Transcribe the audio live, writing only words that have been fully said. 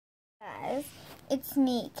guys. It's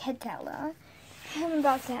me, Catella. I'm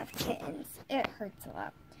about to have kittens. It hurts a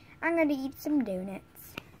lot. I'm going to eat some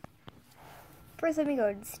donuts. First, let me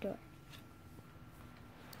go to the store.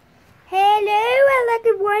 Hello, I'd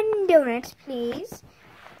like one donut, please.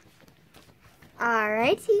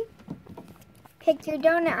 Alrighty. Pick your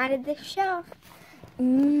donut out of the shelf.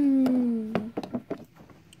 Mmm.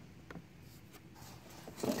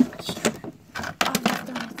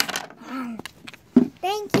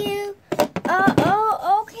 Thank you.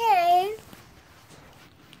 Okay.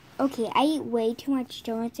 Okay, I eat way too much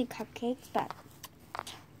donuts and cupcakes, but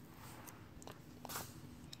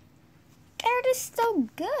they're just so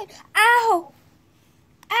good. Ow!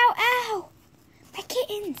 Ow, ow! My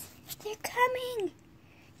kittens! They're coming!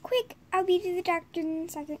 Quick, I'll be to the doctor in a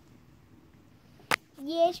second.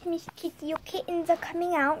 Yes, Miss Kitty, your kittens are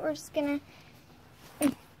coming out. We're just gonna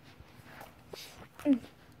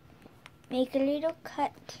make a little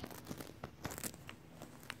cut.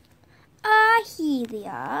 Here they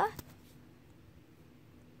are.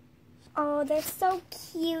 Oh, they're so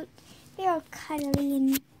cute. They're all cuddly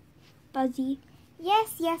and fuzzy.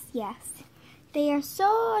 Yes, yes, yes. They are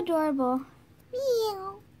so adorable.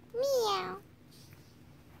 Meow, meow.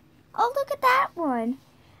 Oh, look at that one.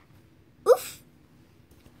 Oof.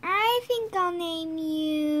 I think I'll name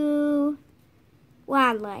you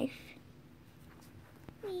Wildlife.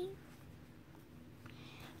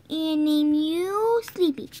 And name you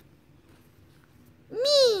Sleepy.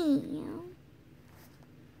 Meow.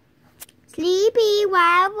 Sleepy,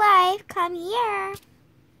 Wildlife, come here.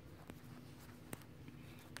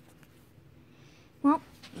 Well,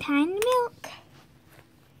 time to milk.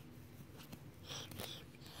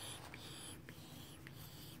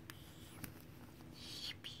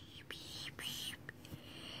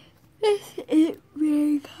 This is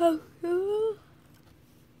very comfortable.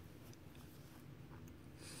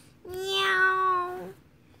 Meow.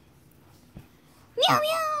 Meow,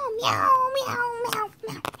 meow, meow, meow, meow,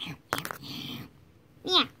 meow,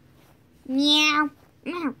 meow, meow,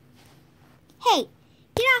 meow. Hey,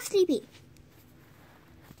 get off, Sleepy.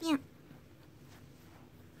 Meow.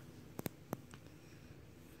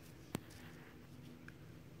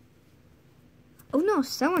 Oh no,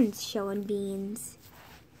 someone's showing beans.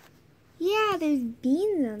 Yeah, there's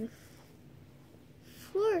beans on the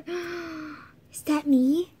floor. Is that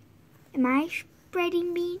me? Am I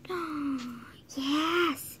spreading beans?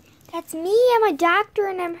 Yes, that's me. I'm a doctor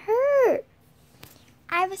and I'm hurt.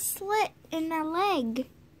 I have a slit in my leg.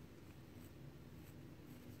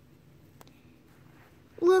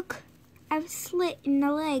 Look, I have a slit in my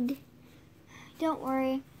leg. Don't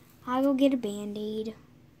worry, I'll go get a Band-Aid.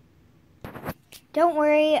 Don't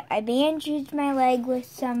worry, I bandaged my leg with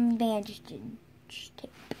some bandage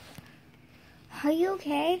tape. Are you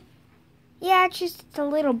okay? Yeah, it's just a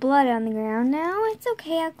little blood on the ground now. It's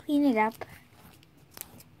okay, I'll clean it up.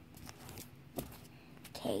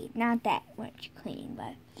 Okay, not that much cleaning,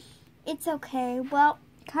 but it's okay. Well,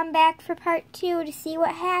 come back for part 2 to see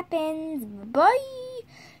what happens. Bye!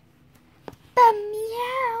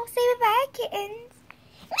 Meow! Say bye-bye, kittens!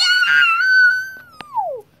 Meow!